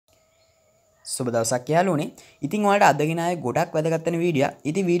සුබ දවසක් යාළුවනේ. ඉතින් ඔයාලට අද ගෙන ආයේ ගොඩක් වැදගත් වෙන වීඩියෝ.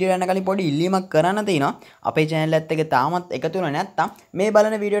 ඉතින් වීඩියෝ යන කලින් පොඩි ඉල්ලීමක් කරන්න තියෙනවා. අපේ channel එකත් එක්ක තාමත් එකතු වෙලා නැත්නම් මේ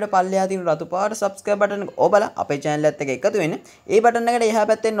බලන වීඩියෝට පල්ලෙහා තියෙන රතු පාට subscribe button එක ඔබලා අපේ channel එකත් එක්ක එකතු වෙන්න. ඒ බටන් එකට එහා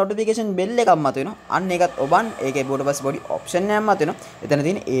පැත්තේ notification bell එකක් මතුවෙනවා. අන්න ඒකත් ඔබන් ඒකේ ඊට පස්සේ පොඩි option එකක් මතුවෙනවා. එතන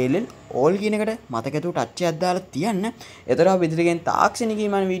තියෙන all කියන එකට මතකතු touch එකක් දාලා තියන්න. එතකොට අපි ඉදිරියෙන් තාක්ෂණික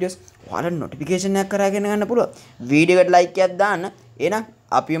විමාන වීඩියෝස් ඔයාලට notification එකක් කරගෙන ගන්න පුළුවන්. වීඩියෝ එකට like එකක් දාන්න. එහෙනම්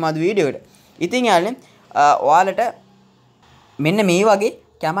අපි යමු අද වීඩියෝ එකට. ඉතින් යාළුවනේ ඔයාලට මෙන්න මේ වගේ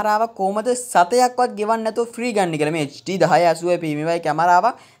කැමරාවක් කොහමද සතයක්වත් ගෙවන්න නැතුව ෆ්‍රී ගන්න කියලා මේ HD 1080p මේ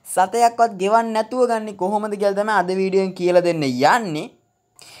කැමරාවක් සතයක්වත් ගෙවන්න නැතුව ගන්න කොහොමද කියලා තමයි අද වීඩියෝෙන් කියලා දෙන්න යන්නේ.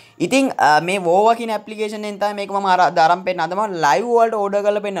 ඉතින් මේ වෝවා කියන ඇප්ලිකේෂන් එකෙන් තමයි මේක මම අරන් පෙන්නන අද මම ලයිව් වලට ඕඩර්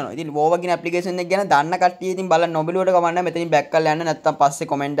කරලා පෙන්නනවා. ඉතින් වෝවා කියන ඇප්ලිකේෂන් එක ගැන දන්න කට්ටිය ඉතින් බලන්න නොබලුවට කමන්න මෙතනින් බෑක් කරලා යන්න නැත්නම් පස්සේ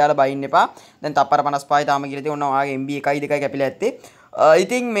කමෙන්ට් දාලා බයින්න එපා. දැන් තප්පර 55යි තාම කියලා තියෙනවා. ඔයාගේ MB 1යි 2යි කැපිලා ඇත්තේ.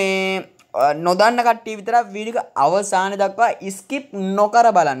 ඉතින් මේ නොදන්න කට්ටිය විතරක් වීඩියෝ එක අවසානයේ දක්වා ස්කිප් නොකර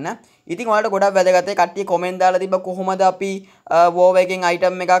බලන්න. ඉතින් ඔයාලට ගොඩක් වැදගත් ඒ කට්ටිය කමෙන්ට් දාලා තිබ්බ කොහොමද අපි වෝවා එකෙන්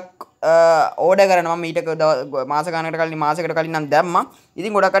අයිටම් එකක් ඕඩර් කරනවා. මම ඊට මාසයකට කලින් නම් දැම්මා.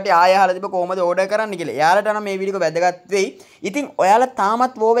 ඉතින් ගොඩක් කට්ටිය ආයෙ අහලා තිබ්බ කොහොමද ඕඩර් කරන්න කියලා. එයාලට නම් මේ වීඩියෝ එක වැදගත් වෙයි. ඉතින් ඔයාලා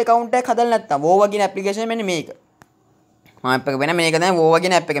තාමත් වෝවා account එකක් හදලා නැත්නම් වෝවා කියන ඇප්ලිකේෂන් මෙන්න මේක. මම app එක වෙන මේක තමයි වෝවා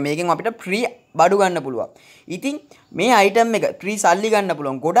කියන app එක. මේකෙන් අපිට free බඩු ගන්න පුළුවන්. ඉතින් මේ item එක free සල්ලි ගන්න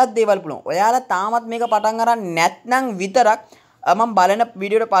පුළුවන්. ගොඩක් දේවල් පුළුවන්. ඔයාලා තාමත් මේක පටන් අරන් නැත්නම් විතරක් මම බලන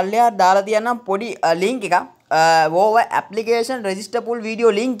වීඩියෝට පල්ලෙහා දාලා තියන්නම් පොඩි link එකක්. වෝවා application register full video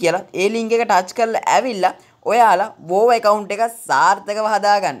link කියලා. ඒ link එක touch කරලා ඇවිල්ලා ඔයාලා වෝවා account එක සාර්ථකව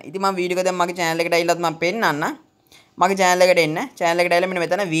හදාගන්න. ඉතින් මම වීඩියෝ එක දැන් මගේ channel එකට ඇවිල්ලාත් මම පෙන්නන්න. මගේ channel එකට එන්න. channel එකට ඇවිල්ලා මෙන්න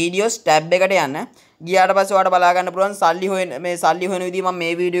මෙතන videos tab එකට යන්න. ගියාට පස්සේ ඔයාලට බලා ගන්න පුළුවන් සල්ලි හොයන විදිහ මම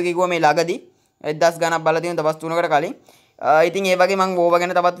මේ වීඩියෝ එකේ කිව්වා මේ ළඟදී 1000 ගණක් බලලා තියෙන දවස් 3කට කලින්. ඉතින් ඒ වගේ මම වෝවා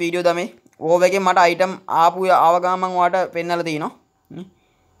ගැන තවත් වීඩියෝ තමයි වෝවා එකෙන් මට item ආව ගමන් මම ඔයාලට පෙන්නලා තිනවා.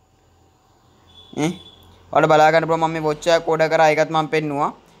 ඔයාලට බලා ගන්න පුළුවන් මම මේ watch එකක් order කරා ඒකත් මම පෙන්නුවා.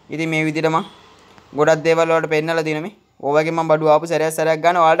 ඉතින් මේ විදිහට මම ගොඩක් දේවල් වලට පෙන්නලා තියෙනවා මේ. වෝවා එකෙන් මම බඩු ආපු සැරයක්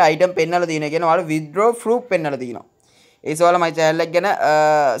ගන්න ඔයාලට item පෙන්නලා තියෙනවා කියන ඔයාලට withdraw proof පෙන්නලා තියෙනවා. ඒ සෝල මයි channel එක ගැන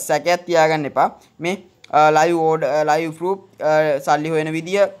සැකයක් තියාගන්න එපා. මේ live proof සල්ලි හොයන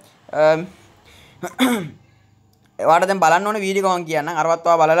විදිය ඔයාලට දැන් බලන්න ඕනේ වීඩියෝ එක මම කියන්නම්. අරවත්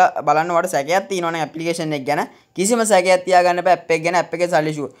ඔයා බලන්න ඔයාලට සැකයක් තියෙනවනේ ඇප්ලිකේෂන් එක ගැන. කිසිම සැකයක් තියාගන්න එපා app එක ගැන. app එකේ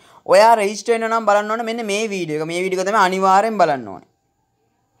සල්ලි ෂුවර්. ඔයා රෙජිස්ටර් වෙන්න නම් බලන්න ඕනේ මෙන්න මේ වීඩියෝ එක. මේ වීඩියෝ එක තමයි අනිවාර්යෙන් බලන්න ඕනේ.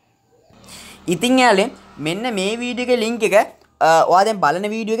 ඉතින් යාළුවනේ මෙන්න මේ වීඩියෝ එකේ link එක ඔයා දැන් බලන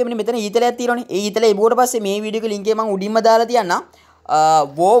වීඩියෝ එකේ මෙතන ඊතලයක් තියෙනවනේ. ඒ ඊතලේ ඉබුවට පස්සේ මේ වීඩියෝ එකේ link එක මම උඩින්ම දාලා තියන්නම්.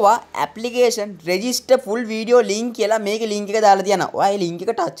 වෝවා application register full video link කියලා මේකේ link එක දාලා තියනවා. ඔයා මේ link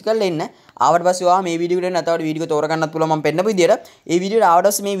එක touch කරලා එන්න. ආවට පස්සේ ඔයා මේ වීඩියෝ එකට නැතවට වීඩියෝ එක තෝරගන්නත් පුළුවන් මම පෙන්නපු විදියට. ඒ වීඩියෝට ආවට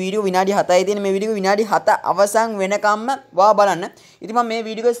පස්සේ මේ වීඩියෝ විනාඩි 7යි තියෙන මේ වීඩියෝ විනාඩි 7 අවසන් වෙනකම්ම ඔයා බලන්න. ඉතින් මම මේ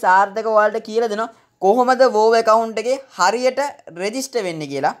වීඩියෝ එක සාර්ථක ඔයාලට කියලා දෙනවා. කොහොමද වෝවා account එකේ හරියට register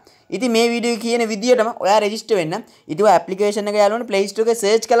වෙන්නේ කියලා. ඉතින් මේ වීඩියෝ කියන විදියටම ඔයා register වෙන්න. ඉතින් ඔය application එක යාළුවනේ Play Store එකේ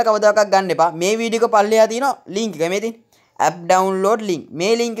search කරලා කවදාකවත් ගන්න එපා. මේ වීඩියෝ එක පල්ලෙහා තියෙනවා link එක. මේ තියෙන app download link.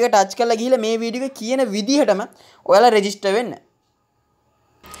 මේ link එක touch කරලා ගිහලා මේ වීඩියෝ එක කියන විදිහටම ඔයාලා register වෙන්න.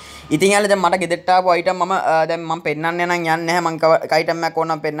 ඉතින් යාළුවා දැන් මට ගෙදරට ආපු item දැන් මම පෙන්නන්න යනම් යන්නේ නැහැ. මම item එකක්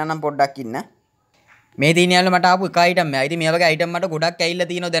ඕනම් පෙන්නන්නම් පොඩ්ඩක් ඉන්න. මේ තියෙන යාළුවා මට ආපු එක item එකක්. ඉතින් මේ වගේ item මට ගොඩක් ඇවිල්ලා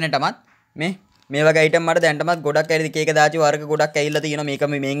තියෙනවා දැනටමත්. මේ වගේ item මට දැනටමත් ගොඩක් ඇවිල්ලා කේක දාචි වර්ග ගොඩක් ඇවිල්ලා තියෙනවා. මේක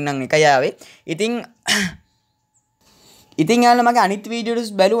මේන් නම් එකයි ආවේ. ඉතින් යාළුවා මගේ අනිත් වීඩියෝස්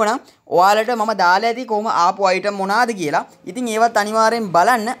බැලුවා නම් ඔයාලට මම දාලා ඇති කොහොම ආපු item මොනවාද කියලා. ඉතින් ඒවත් අනිවාර්යෙන්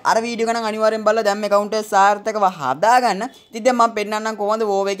බලන්න. අර වීඩියෝ එක නම් අනිවාර්යෙන් බලලා දැන් මේ account එක සාර්ථකව හදාගන්න. ඉතින් දැන් මම පෙන්නන්නම් කොහොමද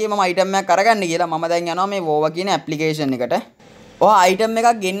වෝවා එකේ මම item එකක් අරගන්නේ කියලා. මම දැන් යනවා මේ වෝවා කියන application එකට. ඔයා item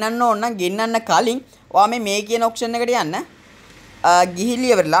එකක් ගෙන්නන්න ඕන නම් ගෙන්නන්න කලින් ඔයා මේ කියන option එකට යන්න.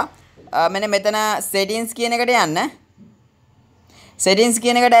 ගිහිල්ලා ඉවරලා මෙන්න මෙතන settings කියන එකට යන්න. settings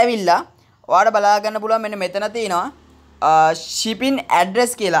කියන එකට ඇවිල්ලා ඔයාලට බලා ගන්න පුළුවන් මෙන්න මෙතන තියෙනවා shipping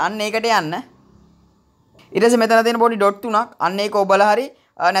address කියලා. අන්න ඒකට යන්න. ඊට පස්සේ මෙතන තියෙන පොඩි dot තුනක්. අන්න ඒක ඔබලා හරි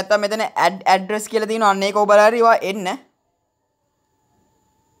නැත්නම් මෙතන add address කියලා තියෙනවා. අන්න ඒක ඔබලා හරි ඔයා එන්න.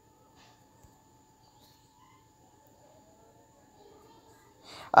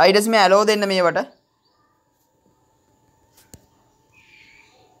 ඊට පස්සේ මේ allow දෙන්න මේවට.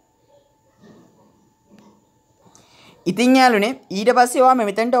 ඉතින් යාළුවනේ ඊට පස්සේ ඔයා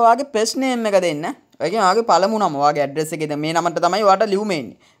මෙතනට ඔයාගේ first name එක දෙන්න. ඒ කියන්නේ ඔයාගේ පළමු නම ඔයාගේ address එකේ මේ නමට තමයි ඔයාට ලියුම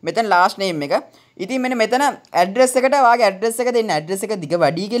එන්නේ. මෙතන last name එක. ඉතින් මෙන්න මෙතන address එකට ඔයාගේ address එක දෙන්න. address එක දිග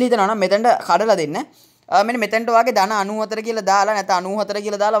වැඩි කියලා හිතනවා නම් මෙතනට කඩලා දෙන්න. මෙන්න මෙතනට වාගේ ධන 94 කියලා දාලා නැත්නම් 94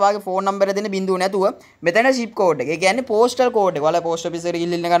 කියලා දාලා වාගේ ෆෝන් නම්බර් දෙන්න බින්දුව නැතුව මෙතන ෂිප් කෝඩ් එක. ඒ කියන්නේ පෝස්ටල් කෝඩ් එක. ඔයාලා පෝස්ට් ඔෆිස් එකට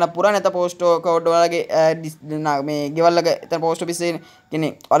ගිහින් ගන්න පුරා නැත්නම් පෝස්ට් කෝඩ් ඔයාලගේ මේ ගෙවල් වල එතන පෝස්ට් ඔෆිස් එකේ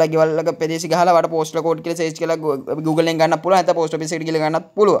කියන්නේ ඔයාලා ගෙවල් වල ප්‍රදේශي ගහලා වට පෝස්ටල් කෝඩ් කියලා සර්ච් කරලා Google එකෙන් ගන්නත් පුළුවන් නැත්නම් පෝස්ට් ඔෆිස් එකට ගිහලා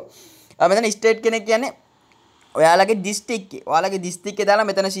ගන්නත් පුළුවන්. මෙතන ස්ටේට් කෙනෙක් කියන්නේ ඔයාලගේ ඩිස්ට්‍රික්ට් එක. ඔයාලගේ ඩිස්ට්‍රික්ට් එක දාලා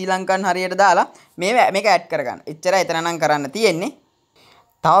මෙතන ශ්‍රී ලංකන් හරියට දාලා මේක ඇඩ් කරගන්න. එච්චරයි එතන නම් කරන්න තියෙන්නේ.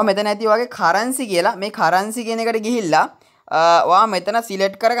 තව මෙතන ඇති වගේ කරන්සි කියලා මේ කරන්සි කියන එකට ගිහිල්ලා ඔයා මෙතන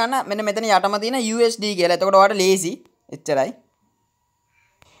සිලෙක්ට් කරගන්න. මෙන්න මෙතන යටම තියෙන USD කියලා. එතකොට ඔයාලට ලේසි. එච්චරයි.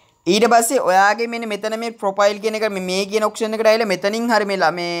 ඊට පස්සේ ඔයාගේ මෙතන මේ ප්‍රොෆයිල් කියන එක මේ කියන ඔප්ෂන් එකට ඇවිල්ලා මෙතනින් හරි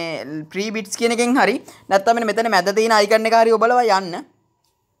මේ ප්‍රී බිට්ස් කියන එකෙන් හරි නැත්නම් මෙතන මැද තියෙන අයිකන් එක හරි ඔබලවා යන්න.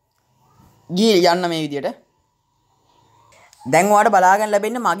 යන්න මේ විදියට. දැන් ඔයාලට බලා ගන්න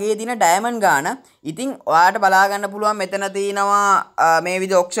ලැබෙන්නේ මගේ තියෙන ඩයමන්ඩ් ගාන. ඉතින් ඔයාලට බලා ගන්න පුළුවන් මෙතන තියෙනවා මේ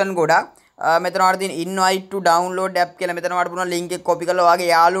විදිහ ඔප්ෂන් ගොඩක්. මෙතන ඔයාලට තියෙන invite to download app කියලා මෙතන ඔයාලට පුළුවන් link එක copy කරලා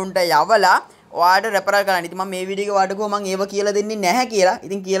ඔයාගේ යාළුවන්ට යවලා ඔයාලට රෙෆරල් කරන්න. ඉතින් මම මේ වීඩියෝ එක ඔයාලට කිව්වා මම ඒව කියලා දෙන්නේ නැහැ කියලා.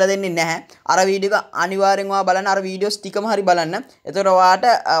 ඉතින් කියලා දෙන්නේ නැහැ. අර වීඩියෝ එක අනිවාර්යෙන් ඔයා බලන්න. අර වීඩියෝස් ටිකම හරි බලන්න. එතකොට ඔයාට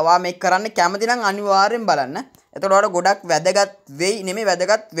ඔයා මේක කරන්න කැමති නම් අනිවාර්යෙන් බලන්න. එතකොට ඔයාලට ගොඩක් වැදගත් වෙයි නෙමෙයි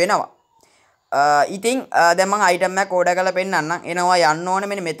වැදගත් වෙනවා. ඉතින් දැන් මම item එකක් order කරලා පෙන්නන්නම්. එනවා යන්න ඕනේ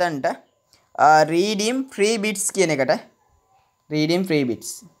මෙන්න මෙතනට. redeem free bits කියන එකට. redeem free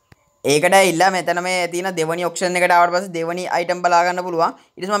bits. ඒකට ඇවිල්ලා මෙතන මේ තියෙන දෙවනි ඔප්ෂන් එකට ආවට පස්සේ දෙවනි item බලා ගන්න පුළුවන්.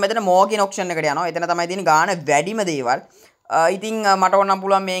 ඊට පස්සේ මම මෙතන more කියන ඔප්ෂන් එකට යනවා. එතන තමයි තියෙන ගාන වැඩිම දේවල්. ඉතින් මට ඕනම්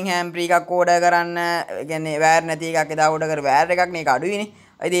පුළුවන් මේන් හැම් ෆ්‍රී එකක් order කරන්න. ඒ කියන්නේ වෑර් නැති එකක් එදා order කර වෑර් එකක් නේ ඒක අඩුයිනේ.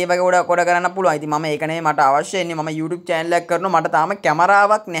 ඉතින් ඒ වගේ order කරන්න පුළුවන්. ඉතින් මම ඒක නෙමෙයි මට අවශ්‍ය වෙන්නේ. මම YouTube channel එකක් කරනවා. මට තාම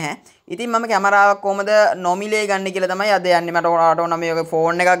කැමරාවක් නැහැ. ඉතින් මම කැමරාවක් කොහමද නොමිලේ ගන්න කියලා තමයි අද යන්නේ. මට ඕන මේ වගේ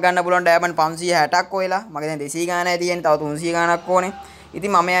ෆෝන් එකක් ගන්න පුළුවන් ඩයමන්ඩ් 560ක් ඔයලා. මගේ දැන් 200 ගානයි තියෙන්නේ. තව 300 ගානක් ඕනේ.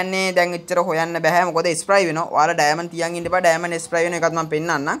 ඉතින් මම යන්නේ දැන් එච්චර හොයන්න බෑ. මොකද ස්ප්‍රයි වෙනවා. ඔයාලා ඩයමන්ඩ් තියන් ඉන්න එපා. ඩයමන්ඩ් ස්ප්‍රයි වෙන එකත් මම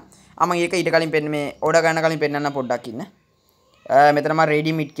පෙන්නන්නම්. මම ඒක ඊට කලින් පෙන්න මේ ඕඩර් ගන්න කලින් පෙන්නන්න පොඩ්ඩක් ඉන්න. මෙතන මම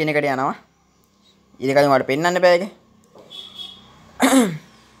රෙඩි මිට් කියන එකට යනවා. ඊට කලින් මට පෙන්නන්න බෑ ඒක.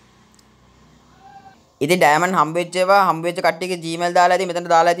 ඉතින් ඩයමන්ඩ් හම්බෙච්ච කට්ටියගේ Gmail දාලා ඇති මෙතන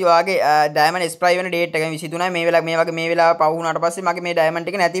දාලා ඇති ඔයාගේ ඩයමන්ඩ් ස්ප්‍රයි වෙන ඩේට් එක 23යි මේ වෙලාව පහ වුණාට පස්සේ මගේ මේ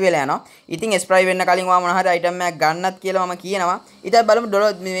ඩයමන්ඩ් එක නැති වෙලා යනවා. ඉතින් ස්ප්‍රයි වෙන්න කලින් ඔයා මොන හරි අයිටම් එකක් ගන්නත් කියලා මම කියනවා. ඉතින් බලමු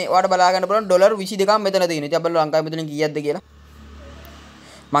ඩොලර් මේ ඔයාලට බලා ගන්න පුළුවන් ඩොලර් 22ක් මෙතන තියෙනවා. ඉතින් බලමු ලංකාවේ මෙතන කීයක්ද කියලා.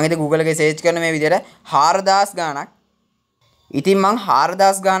 මම ඉතින් Google එකේ සර්ච් කරන මේ විදිහට 4000 ගාණක්. ඉතින් මං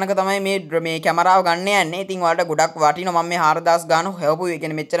 4000 ගානක තමයි මේ කැමරාව ගන්න යන්නේ. ඉතින් ඔයාලට ගොඩක් වටිනවා. මම මේ 4000 ගාන හොයපු ඒ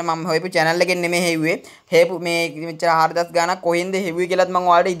කියන්නේ මෙච්චර මම හොයපු channel එකෙන් නෙමෙයි හෙව්වේ. හේපු මේ මෙච්චර 4000 ගානක් කොහෙන්ද හෙව්වේ කියලාත් මම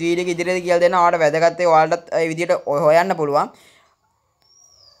ඔයාලට වීඩියෝ එක ඉදිරියට කියලා දෙනවා. ඔයාලට වැදගත් ඒ ඔයාලටත් ඒ විදිහට හොයන්න පුළුවන්.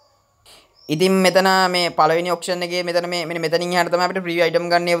 ඉතින් මෙතන මේ පළවෙනි ඔප්ෂන් එකේ මෙතන මෙතනින් එහාට තමයි අපිට free item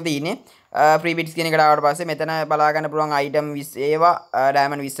ගන්න ඒවා තියෙන්නේ. free bits කියන එකට ආවට පස්සේ මෙතන බලා ගන්න පුළුවන් item 20 ඒවා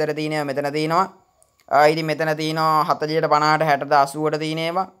diamond 20ට තියෙනවා මෙතන තියෙනවා. ඉතින් මෙතන තියෙනවා 40ට 50ට 60ට 80ට තියෙන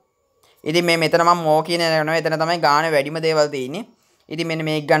ඒවා. ඉතින් මේ මෙතන මම මෝ කියන එක නෙවෙයි එතන තමයි ගාන වැඩිම දේවල් තියෙන්නේ. ඉතින් මෙන්න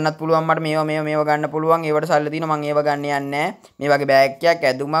මේක ගන්නත් පුළුවන් මට මේවා ගන්න පුළුවන්. ඒවට සල්ලි තියෙනවා මම ඒවා ගන්න යන්නේ නැහැ. මේ වගේ බෑග් එකක්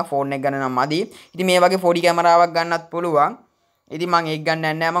ඇදුමක් ෆෝන් එක ගන්න නම් මදි. ඉතින් මේ වගේ පොඩි කැමරාවක් ගන්නත් පුළුවන්. ඉතින් මම ඒක ගන්න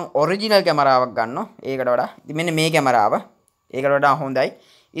යන්නේ නැහැ. මම ඔරිජිනල් කැමරාවක් ගන්නවා. ඒකට වඩා. ඉතින් මෙන්න මේ කැමරාව. ඒකට වඩා හොඳයි.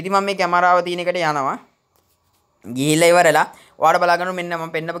 ඉතින් මම මේ කැමරාව තියෙන එකට යනවා. ගිහිල්ලා ඉවරලා ඔයාලට බලා ගන්න මෙන්න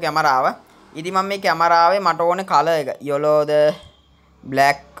මම පෙන්නපු කැමරාව. ඉතින් මම මේ කැමරාවේ මට ඕනේ කලර් එක yellow ද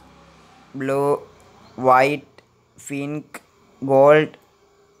black blue white pink gold.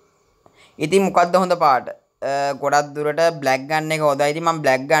 ඉතින් මොකක්ද හොඳ පාට? ගොඩක් දුරට black ගන්න එක හොඳයි. ඉතින් මම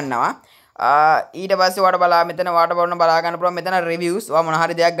black ගන්නවා. ඊට පස්සේ ඔයාලට බලා ගන්න පුළුවන් මෙතන reviews. ඔයා මොන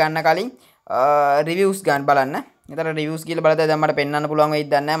හරි දෙයක් ගන්න කලින් reviews ගන්න බලන්න. මෙතන reviews කියලා බලද්දී දැන් මට පෙන්වන්න පුළුවන් වෙයිද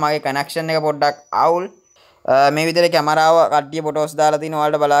දන්නේ නැහැ. මගේ connection එක පොඩ්ඩක් අවුල්. මේ විදිහට කැමරාව කට්ටිය ෆොටෝස් දාලා තිනවා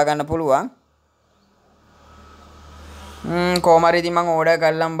ඔයාලට බලා ගන්න පුළුවන්. කොහොම හරි ඉතින් මම ඕඩර්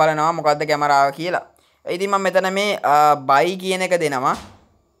කරලම් බලනවා මොකද්ද කැමරාව කියලා. ඉතින් මම මෙතන මේ buy කියන එක දෙනවා.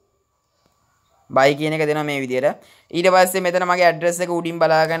 buy කියන එක දෙනවා මේ විදිහට. ඊට පස්සේ මෙතන මගේ address එක උඩින්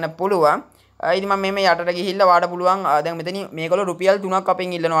බලා ගන්න පුළුවන්. ඉතින් මම මේ යටට ගිහිල්ලා වාඩ පුළුවන්. දැන් මෙතනින් මේගොල්ලෝ රුපියල් 3ක්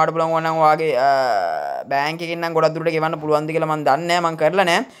අපෙන් ඉල්ලනවා. වාඩ පුළුවන් ඕනනම් ඔයාගේ බැංක් එකෙන් නම් ගොඩක් දුරට ගෙවන්න පුළුවන්ද කියලා මම දන්නේ නැහැ. මම කරලා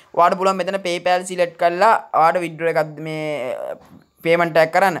නැහැ. වාඩ පුළුවන් මෙතන PayPal select කරලා වාඩ withdraw එකක් මේ payment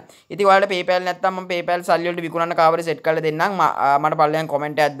එකක් කරන්න. ඉතින් ඔයාලට PayPal නැත්නම් මම PayPal සල්ලි වලට විකුණන්න කාවරේ set කරලා දෙන්නම්. මට පල්ලෙන්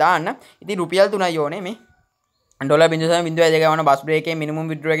comment එකක් දාන්න. ඉතින් රුපියල් 3යි ඕනේ මේ. ඩොලර් 0.02 ගවන බස් බ්‍රේක් එකේ මිනිමම්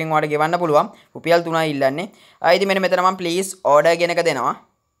විත්ඩ්‍රෝ එකෙන් ඔයාලට ගෙවන්න පුළුවන්. රුපියල් 3යි ඉල්ලන්නේ. ඉතින් මෙතන මම please order කියන එක දෙනවා.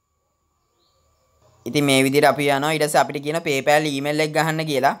 ඉතින් මේ විදිහට අපි යනවා. ඊට පස්සේ අපිට කියන PayPal email එක ගහන්න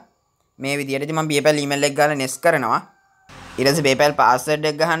කියලා. මේ විදිහට ඉතින් මම PayPal email එක ගාලා nest කරනවා. ඊට පස්සේ PayPal password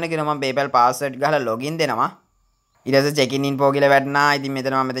එක ගහන්න කියනවා මම PayPal password ගහලා login දෙනවා ඊට පස්සේ check in info කියලා වැටෙනවා ඉතින්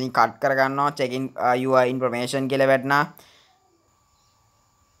මෙතන මම මෙතනින් cut කර ගන්නවා check in your information කියලා වැටෙනවා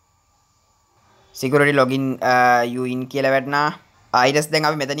security login you in කියලා වැටෙනවා ඊට පස්සේ දැන්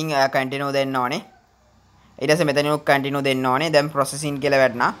අපි මෙතනින් continue දෙන්න ඕනේ ඊට පස්සේ මෙතනින් continue දෙන්න ඕනේ දැන් processing කියලා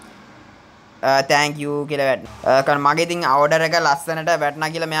වැටෙනවා thank you කියලා වැටෙනවා कारण මගේ ඉතින් order එක ලස්සනට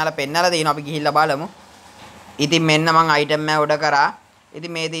වැටෙනවා කියලා මෙයාලා පෙන්නලා දෙනවා අපි ගිහිල්ලා බලමු ඉතින් මෙන්න මම item එක order කරා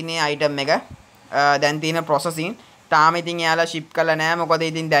ඉතින් මේ තියෙන්නේ item එක දැන් තියෙන processing තාම ඉතින් එයාලා ship කරලා නැහැ මොකද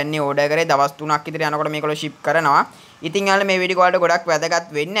ඉතින් දැන් නේ order කරේ දවස් 3ක් විතර යනකොට මේගොල්ලෝ ship කරනවා ඉතින් එයාලා මේ වීඩියෝ වලට ගොඩක්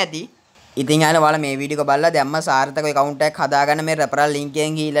වැදගත් වෙන්නේ නැති ඉතින් එයාලා ඔයාලා මේ වීඩියෝ එක බලලා දැම්ම සාර්ථක account එකක් හදාගන්න මේ referral link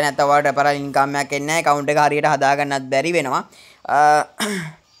එකෙන් ගිහිල්ලා නැත්නම් ඔයාලා referral income එකක් එන්නේ නැහැ account එක හරියට හදාගන්නත් බැරි වෙනවා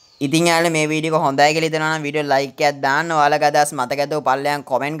ඉතින් යාළුවනේ මේ වීඩියෝ එක හොඳයි කියලා හිතනවා නම් වීඩියෝ ලයික් එකක් දාන්න ඔයාලගේ අදහස් මතකද පල්ලෙයන්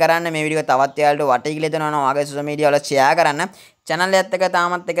කමෙන්ට් කරන්න මේ වීඩියෝ එක තවත් යාළුවෝ වටේ කියලා හිතනවා නම් ඔයාගේ සෝෂල් මීඩියා වල ෂෙයා කරන්න channel එකත් එක්ක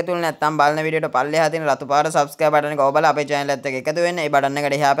තාමත් එකතු වෙලා නැත්නම් බලන වීඩියෝට පල්ලෙහා තියෙන රතු පාට subscribe button එක ඔබලා අපේ channel එකත් එක්ක එකතු වෙන්න ඒ button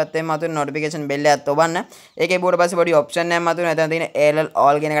එකට එහා පැත්තෙන් මතුවෙන notification bell එකත් ඔබන්න ඒකේ බෝඩ පස්සේ පොඩි option එකක් මතුවෙන එතන තියෙන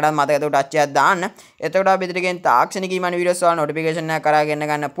all කියන එකටත් මතකද touch එකක් දාන්න එතකොට අපි ඉදිරියෙන් තාක්ෂණික ඊමන වීඩියෝස් වල notification එක කරාගෙන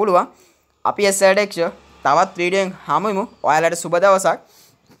ගන්න පුළුවන් අපි SRDX තවත් වීඩියෝ එකෙන් හමුවෙමු ඔයාලට සුබ දවසක්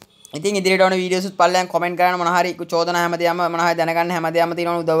ඉතින් ඉදිරියට ඕන වීඩියෝස් උත් පල්ලෙයන් කමෙන්ට් කරන්න මොන හරි චෝදනා හැමදේම මොන හරි දැනගන්න හැමදේම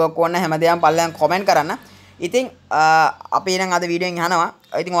තියෙනවා උදව්වක් ඕන හැමදේම පල්ලෙයන් කමෙන්ට් කරන්න ඉතින් අපි නම් අද වීඩියෝෙන් යනවා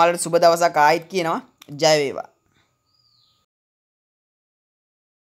ඉතින් ඔයාලට සුබ දවසක් ආයිත් කියනවා ජය වේවා